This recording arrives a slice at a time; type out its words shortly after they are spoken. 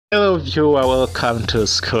Hello viewer, welcome to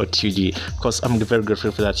SCOT UG. Of course, I'm very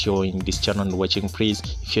grateful that you're in this channel and watching. Please,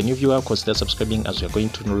 if you're a new viewer, consider subscribing as we're going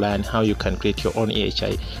to learn how you can create your own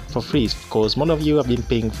EHI for free, because most of you have been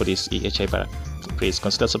paying for this EHI, but please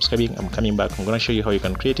consider subscribing. I'm coming back. I'm going to show you how you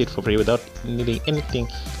can create it for free without needing anything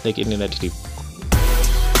like any additive.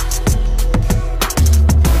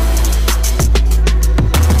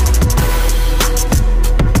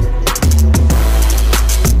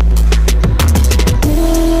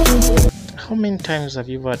 How many times have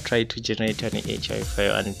you ever tried to generate an EHI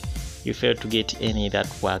file and you fail to get any that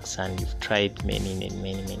works, and you've tried many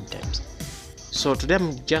times? So today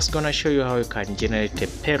I'm just gonna show you how you can generate a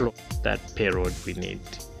payload. That payload we need,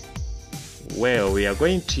 well, we are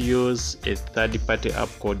going to use a third-party app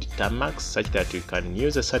called LIFTIME, such that you can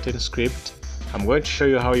use a certain script. I'm going to show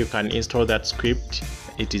you how you can install that script.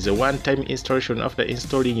 It is a one-time installation. After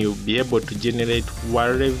installing, you'll be able to generate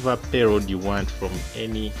whatever payload you want from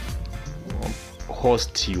any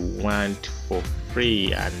host you want for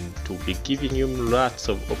free, and to be giving you lots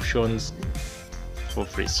of options for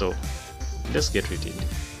free. So let's get with it.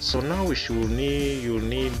 So now you'll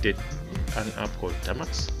need an app called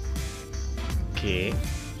LIFTIME. Okay,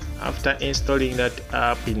 after installing that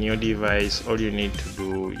app in your device, all you need to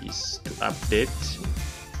do is to update.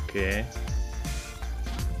 Okay,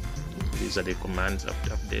 these are the commands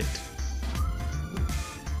after update.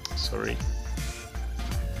 Sorry,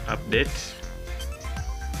 update.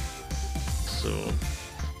 So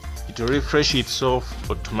it will refresh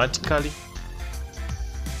itself automatically.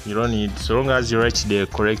 You don't need, so long as you write the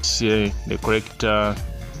correct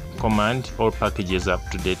command, all packages are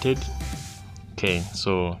updated. Okay,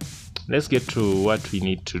 so let's get to what we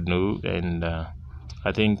need to do. And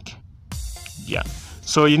I think, yeah,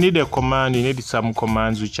 so you need a command. You need some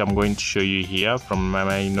commands which I'm going to show you here from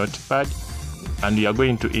my notepad, and we are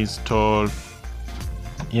going to install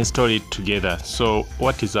it together. So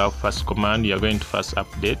what is our first command? We are going to first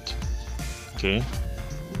update. Okay,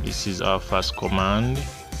 this is our first command.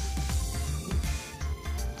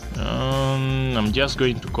 I'm just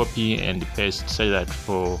going to copy and paste so that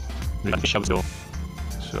for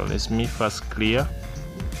so let me first clear.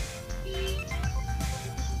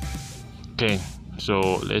 Okay,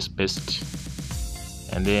 so let's paste,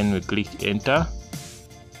 and then we click enter.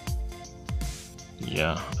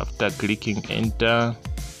 Yeah, after clicking enter,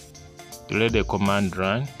 to let the command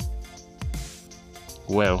run,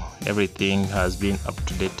 well, everything has been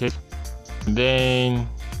updated. Then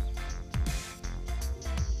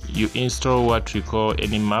you install what we call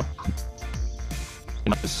any map.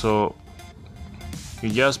 So you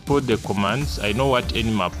just put the commands. I know what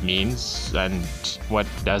any map means and what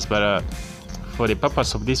it does, but for the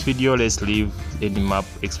purpose of this video, let's leave any map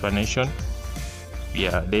explanation.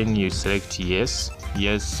 Yeah, then you select yes.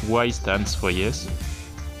 Y stands for yes.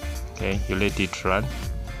 Okay, you let it run.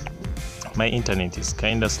 My internet is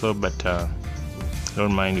kinda slow, but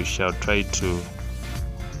don't mind, we shall try to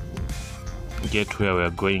get where we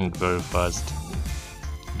are going very fast.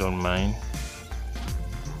 Don't mind.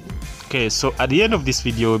 Okay, so at the end of this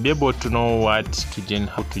video, we'll be able to know how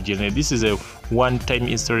to generate. This is a one-time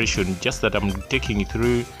installation, just that I'm taking you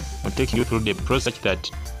through the process that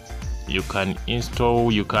you can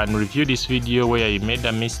install. You can review this video where you made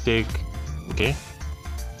a mistake. Okay.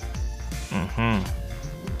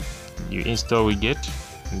 You install widget,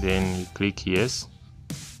 and then you click yes.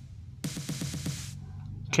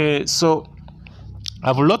 Okay, so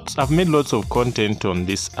I've made lots of content on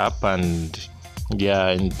this app, and yeah,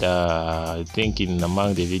 and I think in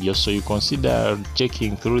among the videos, so you consider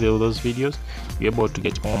checking through those videos. You're able to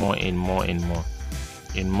get more and more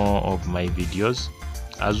of my videos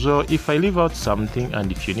as well. If I leave out something,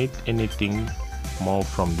 and if you need anything more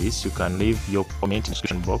from this, you can leave your comment in the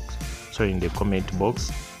description box, so in the comment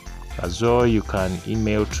box as well. You can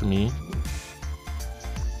email to me.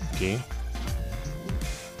 Okay.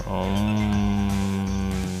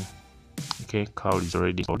 Okay, Carl is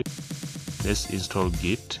already installed. Let's install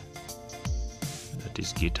Git. That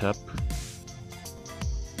is GitHub.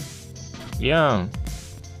 Yeah,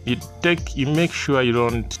 you make sure you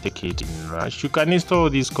don't take it in rush. You can install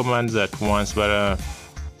these commands at once, but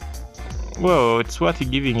well, it's worth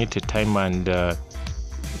giving it a time, and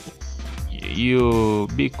you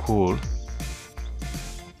be cool.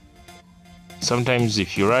 Sometimes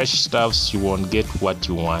if you rush stuffs, you won't get what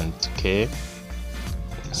you want. Okay,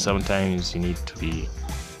 sometimes you need to be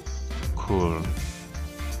cool.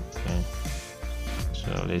 Okay,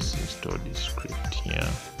 so let's install this script here.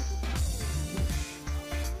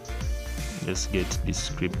 Let's get this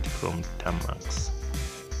script from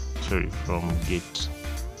from Git.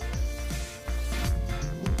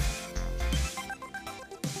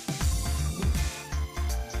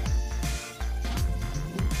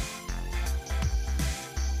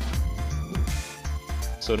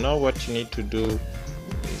 So now what you need to do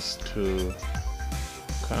is to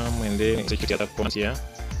come and then execute the other commands here.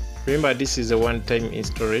 Remember, this is a one-time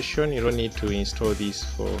installation. You don't need to install this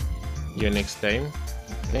for your next time.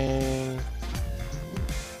 Then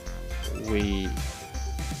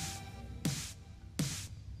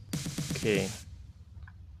okay,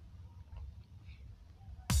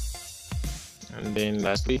 and then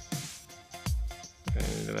lastly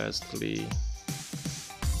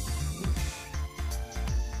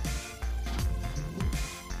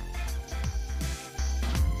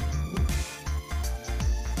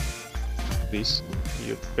this,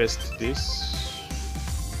 you paste this,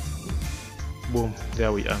 boom,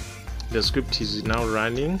 there we are. The script is now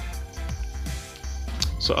running.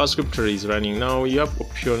 So our script is running now. You have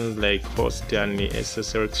options like host and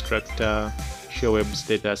SSL extractor, show web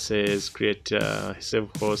statuses, create save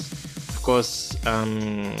host. Of course,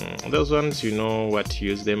 those ones you know what to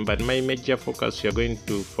use them, but my major focus, we are going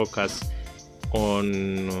to focus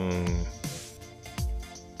on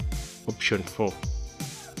option 4.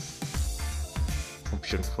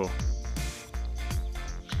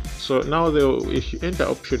 So now if you enter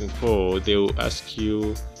option 4, they will ask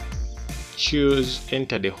you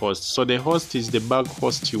enter the host. So the host is the bug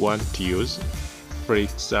host you want to use. For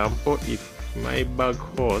example, if my bug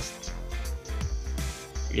host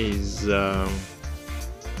is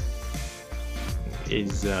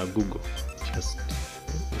Google,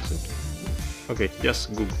 just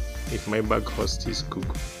Google. If my bug host is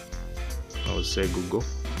Google, I will say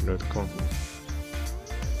google.com.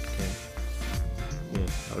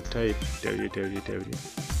 I'll type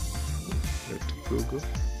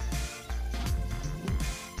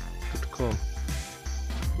www.google.com.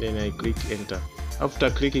 Then I click enter. After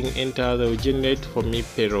clicking enter, they will generate for me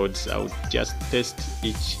payloads. I'll just test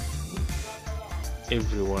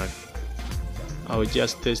everyone. I'll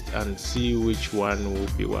just test and see which one will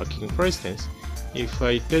be working. For instance, if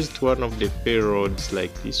I test one of the payloads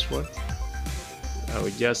like this one, I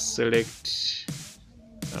will just select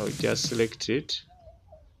it.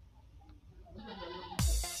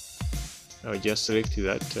 I'll just select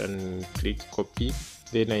that and click copy.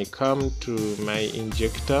 Then I come to my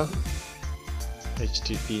injector,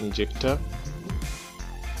 HTTP injector,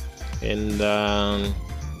 and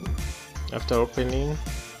after opening,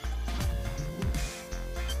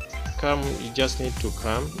 you just need to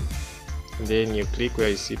come, and then you click where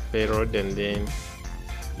you see payload, and then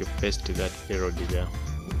you paste that payload there.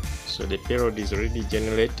 So the payload is already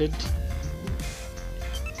generated,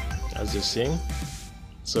 as you see.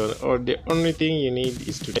 So the only thing you need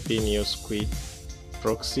is to type in your SCOT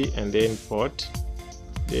proxy and then port.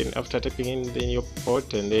 Then after typing in your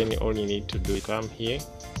port, and then all you need to do is come here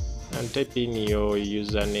and type in your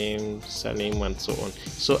username, surname, and so on.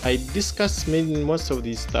 So I discussed most of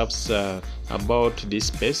these stuffs about this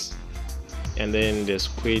space, and then the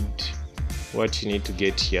SCOT, what you need to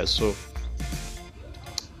get here. So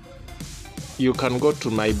you can go to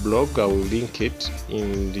my blog, I will link it,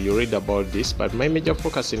 and you read about this, but my major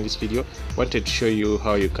focus in this video wanted to show you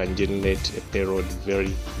how you can generate a payload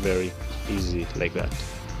very easy like that.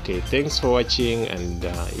 Okay, thanks for watching, and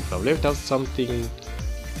if I've left out something,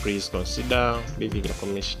 please consider leaving a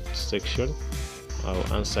comment section.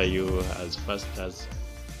 I'll answer you as fast as